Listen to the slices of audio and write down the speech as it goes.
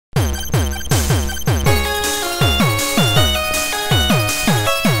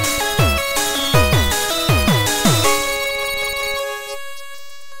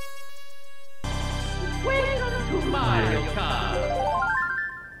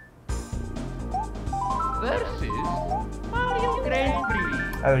versus Mario Grand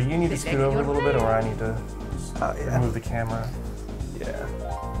Prix. Either you need to scoot over a little bit, or I need to yeah. move the camera. Yeah.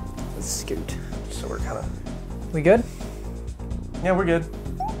 Let's scoot. So we're kind of. We good? Yeah, we're good.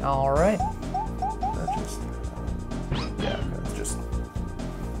 All right. It's just.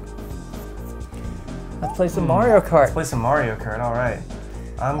 Let's play some Mario Kart. Let's play some Mario Kart. All right.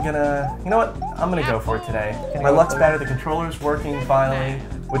 I'm gonna. You know what? I'm gonna go for it today. Gonna My go luck's for it. better. The controller's working finally,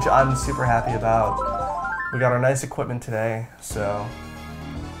 which I'm super happy about. We got our nice equipment today, so.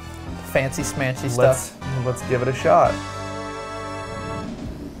 Fancy smanchy stuff. Let's give it a shot.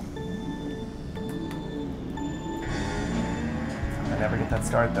 I never get that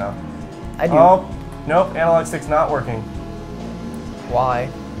start though. I do. Oh, nope, analog stick's not working. Why?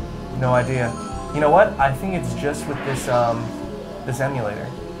 No idea. You know what? I think it's just with this this emulator.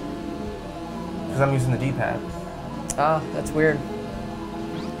 Because I'm using the D-pad. Ah, that's weird.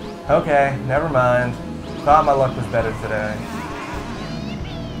 Okay, never mind. Thought my luck was better today.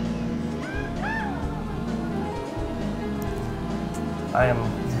 I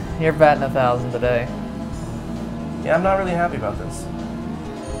am. You're batting 1,000 today. Yeah, I'm not really happy about this.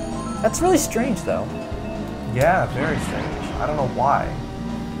 That's really strange, though. Yeah, very strange. I don't know why.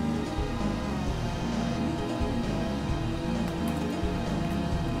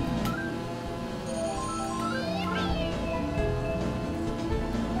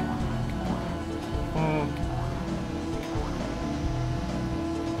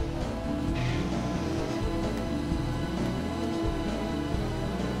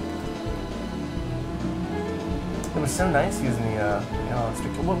 It was so nice using the analog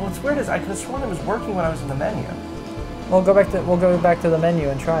stick. What's weird is I could have sworn it was working when I was in the menu. We'll go back to the menu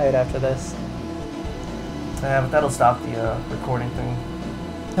and try it after this. Yeah, but that'll stop the recording thing.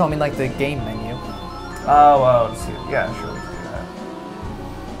 No, I mean like the game menu. Oh, let's see. Yeah, sure, we can do that.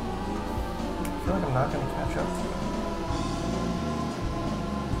 I feel like I'm not going to catch up to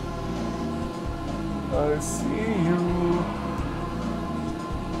you. I see you.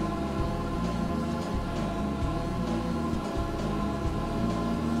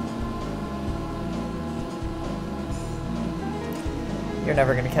 You're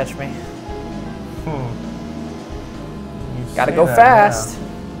never gonna catch me. You Gotta say go that, fast.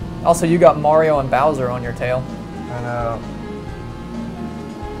 Also, you got Mario and Bowser on your tail. Yeah. I know.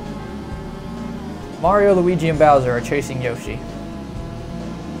 Mario, Luigi, and Bowser are chasing Yoshi.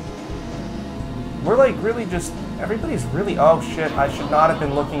 We're like really just, everybody's really, oh shit, I should not have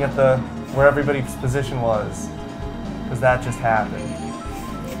been looking at where everybody's position was. Because that just happened.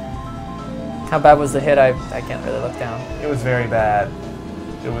 How bad was the hit? I can't really look down. It was very bad.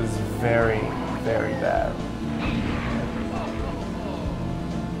 It was very, very bad.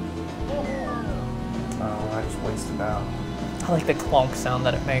 Oh, I just wasted out. I like the clonk sound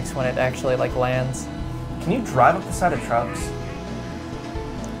that it makes when it actually like lands. Can you drive up the side of trucks?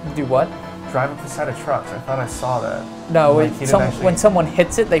 Do what? Drive up the side of trucks. I thought I saw that. No, Like, he didn't actually- when someone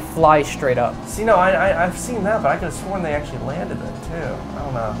hits it, they fly straight up. See, no, I've seen that, but I could have sworn they actually landed it too. I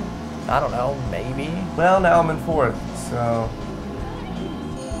don't know. I don't know, maybe. Well, now I'm in fourth, so.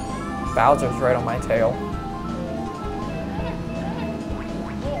 Bowser's right on my tail.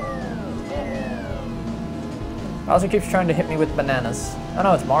 Bowser keeps trying to hit me with bananas. Oh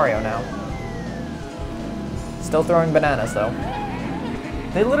no, it's Mario now. Still throwing bananas though.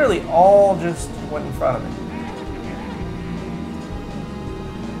 They literally all just went in front of me.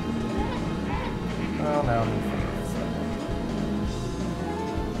 Oh, now I'm in front of me.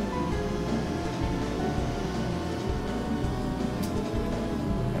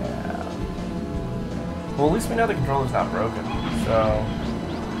 Yeah. Well, at least we know the controller's not broken, so.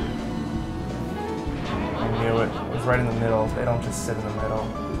 I knew it. It was right in the middle. They don't just sit in the middle.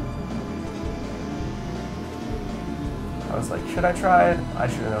 I was like, should I try it? I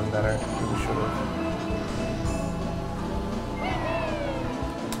should have known better. Really should have.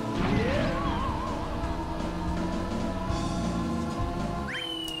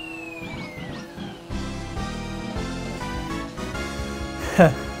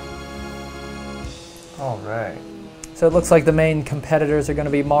 All right. So it looks like the main competitors are going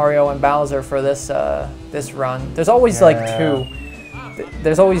to be Mario and Bowser for this this run. There's always like two.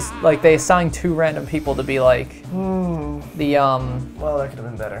 There's always like they assign two random people to be like the Well, that could have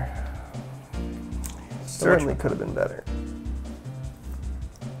been better. Certainly could have been better.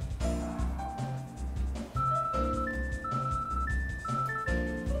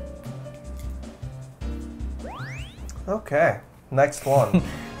 Okay, next one.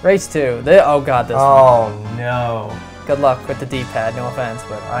 race 2. Oh god, this one. Oh no. Good luck with the D-pad, no offense,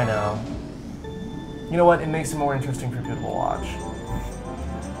 but I know. You know what? It makes it more interesting for people to watch.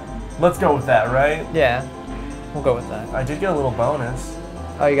 Let's go with that, right? Yeah, we'll go with that. I did get a little bonus.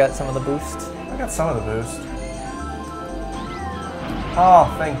 Oh, you got some of the boost? I got some of the boost.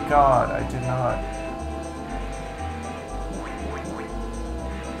 Oh, thank God, I did not.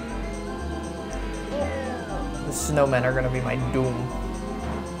 The snowmen are gonna be my doom.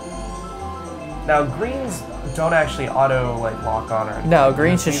 Now, greens don't actually auto, like, lock on or anything. No,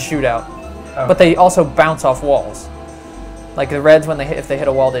 greens just shoot out. Okay. But they also bounce off walls. Like the reds, when if they hit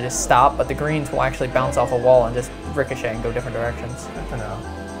a wall, they just stop, but the greens will actually bounce off a wall and just ricochet and go different directions. Good to know.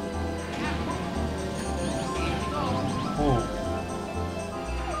 Ooh.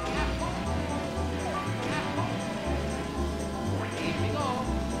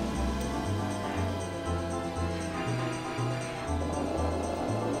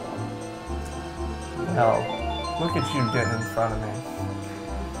 Hell, look at you getting in front of me.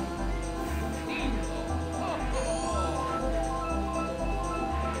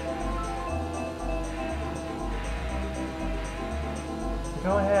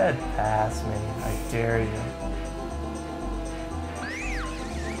 Go ahead, pass me. I dare you.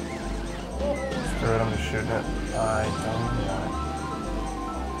 Screw it, I'm just shooting it. I don't know.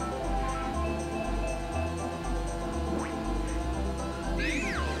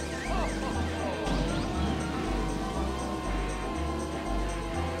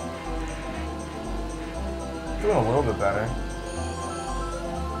 Doing a little bit better.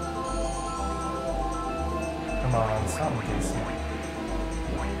 Come on, something decent.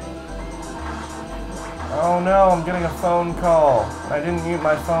 Oh no, I'm getting a phone call. I didn't mute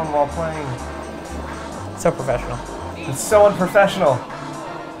my phone while playing. So professional. It's so unprofessional.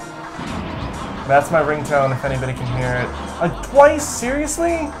 That's my ringtone if anybody can hear it. Twice?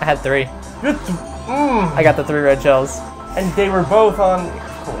 Seriously? I had 3. You're I got the 3 red shells. And they were both on...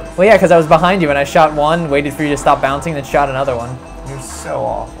 Of course. Well, yeah, because I was behind you and I shot one, waited for you to stop bouncing, then shot another one. You're so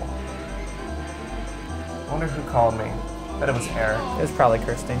awful. I wonder who called me. Bet it was Eric. It was probably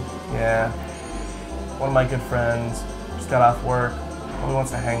Christine. Yeah. One of my good friends just got off work. He wants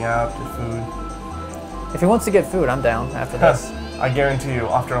to hang out, get food. If he wants to get food, I'm down after this. I guarantee you,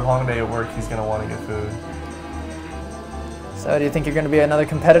 after a long day at work, he's going to want to get food. So, do you think you're going to be another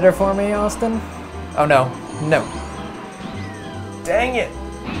competitor for me, Austin? Oh, no. No. Dang it!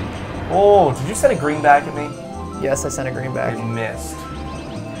 Oh, did you send a green back at me? Yes, I sent a green back. You missed.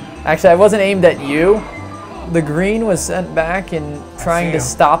 Actually, I wasn't aimed at you. The green was sent back in trying to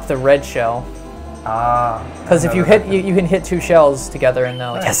stop the red shell. Ah. Because if you hit, you can hit 2 shells together and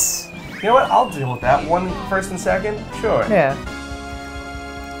they'll, yes! You know what? I'll deal with that. One first and second? Sure. Yeah.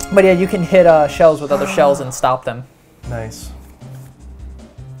 But yeah, you can hit shells with other shells and stop them. Nice.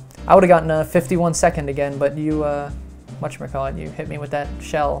 I would have gotten a 51 second again, but you, whatchamacallit, you hit me with that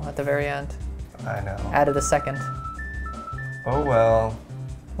shell at the very end. I know. Added a second. Oh well.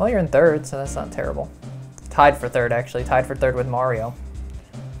 Well, you're in 3rd, so that's not terrible. Tied for 3rd, actually. Tied for 3rd with Mario.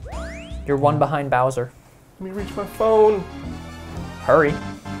 You're 1 behind Bowser. Let me reach my phone. Hurry.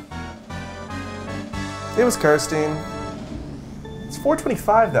 It was Kirsten. It's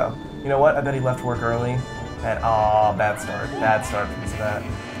 4:25 though. You know what? I bet he left work early. And bad start. Bad start because of that.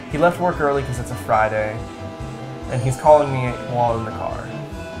 He left work early because it's a Friday. And he's calling me while in the car.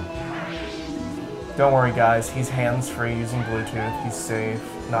 Don't worry guys, he's hands-free using Bluetooth. He's safe,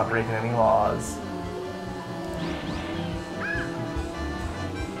 not breaking any laws.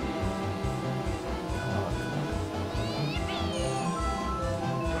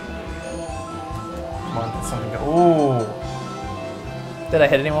 Come on, get something go. Ooh! Did I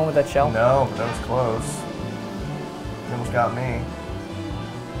hit anyone with that shell? No, but that was close. You almost got me.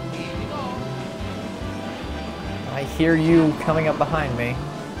 I hear you coming up behind me.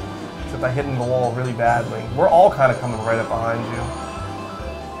 Except I hit in the wall really badly. We're all kind of coming right up behind you.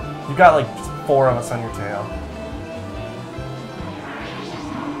 You've got like just 4 of us on your tail.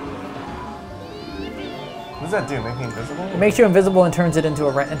 What does that do? Make me invisible? It makes you invisible and turns it into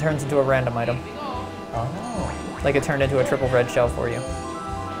a random item. Oh. Like it turned into a triple red shell for you.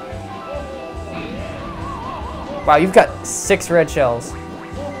 Wow, you've got 6 red shells.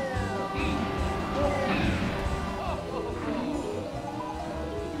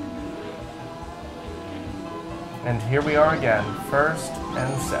 And here we are again, 1st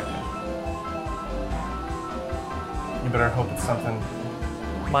and 2nd. You better hope it's something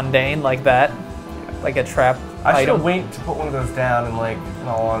Mundane like that. Like a trap I should item. wait to put one of those down and, like, in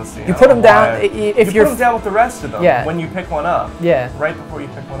all honesty. You put them down if you put them down with the rest of them. Yeah. When you pick one up. Yeah. Right before you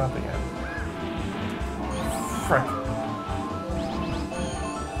pick one up again. Frick.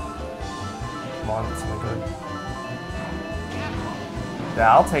 Come on, that's something good.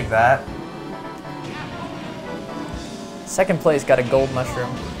 Yeah, I'll take that. 2nd place got a gold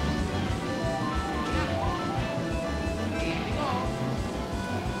mushroom.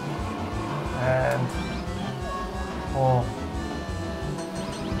 percent. Oh.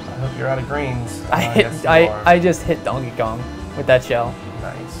 I hope you're out of greens. Yes, you are. I just hit Donkey Kong with that shell.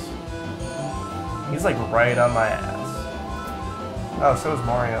 Nice. He's like right on my ass. Oh, so is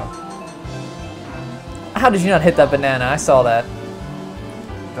Mario. How did you not hit that banana? I saw that.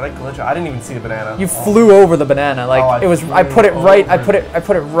 Did I glitch? I didn't even see the banana. You flew over the banana. Like it was. I put it right. I put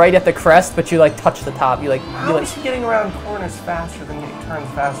it right at the crest, but you like touched the top. How is he getting around corners faster than he turns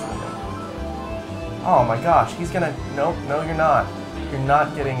faster than me? Oh my gosh, he's gonna. Nope. No, you're not. You're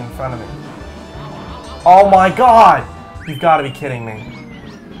not getting in front of me. Oh my god! You've got to be kidding me.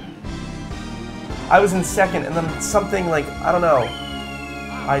 I was in second, and then something like I don't know.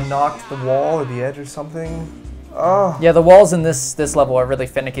 I knocked the wall or the edge or something. Oh. Yeah, the walls in this level are really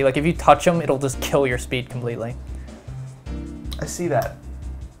finicky. Like if you touch them, it'll just kill your speed completely. I see that.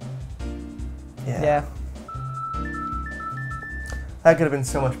 Yeah. That could have been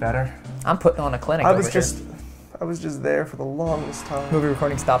so much better. I'm putting on a clinic. I was just there for the longest time. Movie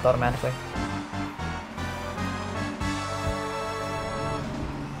recording stopped automatically.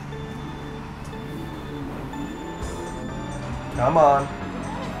 Come on.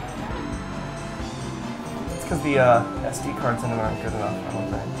 It's because the SD cards in it aren't good enough, I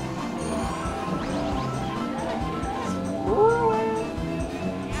don't think.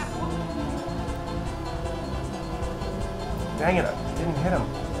 Dang it, I didn't hit him.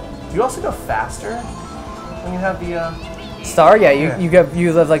 Do you also go faster when you have the Star? Yeah, you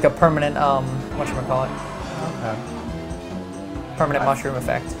have like a permanent whatchamacallit? Okay. Permanent mushroom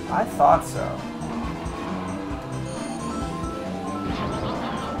effect. I thought so.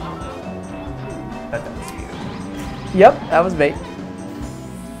 That was you. Yep, that was bait.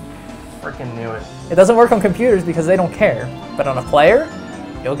 Freaking knew it. It doesn't work on computers because they don't care, but on a player,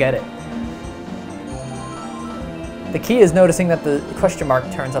 you'll get it. The key is noticing that the question mark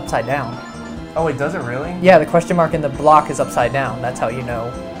turns upside down. Oh wait, does it really? Yeah, the question mark in the block is upside down. That's how you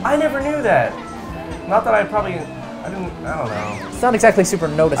know. I never knew that. Not that I don't know. It's not exactly super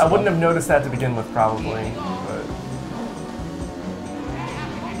noticeable. I wouldn't have noticed that to begin with, probably. But...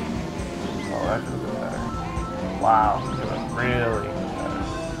 Oh, that could have been better. Wow, could have been really better.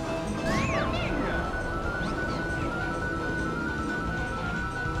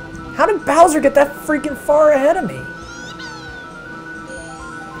 How did Bowser get that freaking far ahead of me?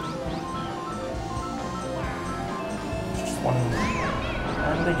 Just one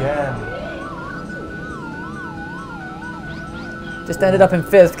and again. Just ended up in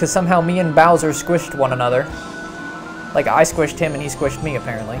 5th because somehow me and Bowser squished one another. Like I squished him and he squished me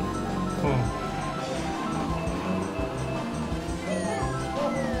apparently.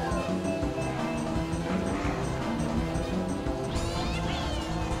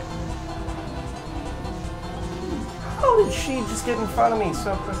 How did she just get in front of me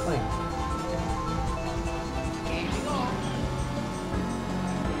so quickly?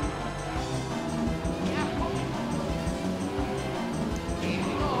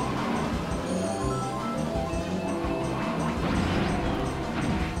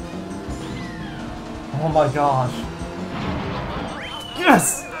 Oh my gosh.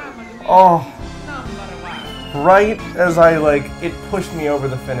 Yes! Oh. Right as it pushed me over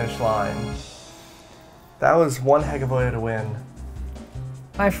the finish line. That was one heck of a way to win.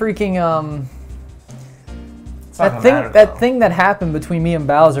 I freaking, that thing that happened between me and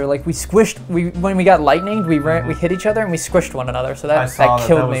Bowser, like when we got lightninged, we hit each other and we squished one another, so that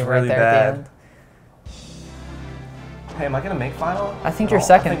killed me right there at the end. Hey, am I gonna make final? I think you're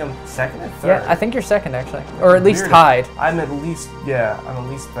second. I think I'm second or third. Yeah, I think you're second actually, or at least tied. I'm at least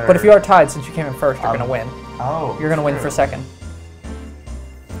third. But if you are tied, since you came in first, you're gonna win. Oh, you're gonna win for second.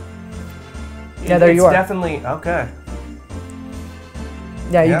 Yeah, there you are. Definitely okay.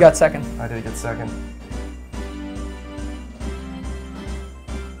 Yeah, you got second. I did get second.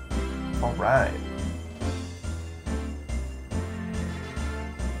 All right.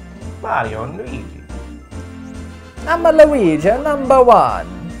 Mario and Luigi. Number Luigi, number 1.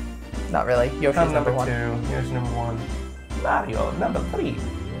 Not really. Yoshi's I'm number 2. 1. Here's number 1. Mario, number 3.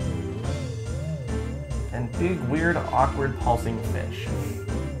 And big, weird, awkward, pulsing fish.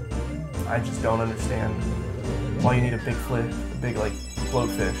 I just don't understand why you need a big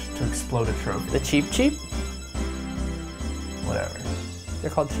floatfish to explode a trophy. The cheap? Whatever.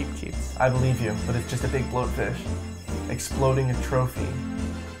 They're called cheeps. I believe you, but it's just a big bloatfish exploding a trophy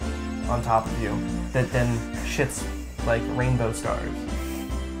on top of you that then shits like rainbow stars.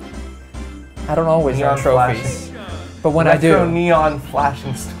 I don't always neon run trophies, but when I do, neon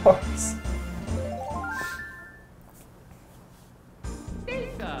flashing stars.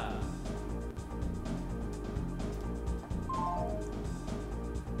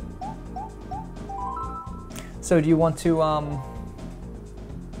 So do you want to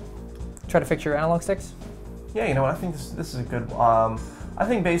try to fix your analog sticks? Yeah, you know what? I think this is a good. I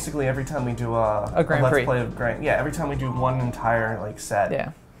think basically every time we do a Grand Let's Prix. Play of Grand, yeah, every time we do one entire like set,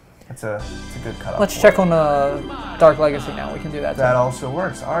 Yeah. it's a good cutoff. Let's check on Dark Legacy now. We can do that. That too. also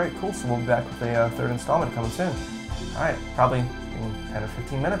works. All right, cool. So we'll be back with a third installment coming soon. All right, probably in 10 or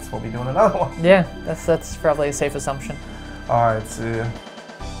 15 minutes we'll be doing another one. Yeah, that's probably a safe assumption. All right, see ya.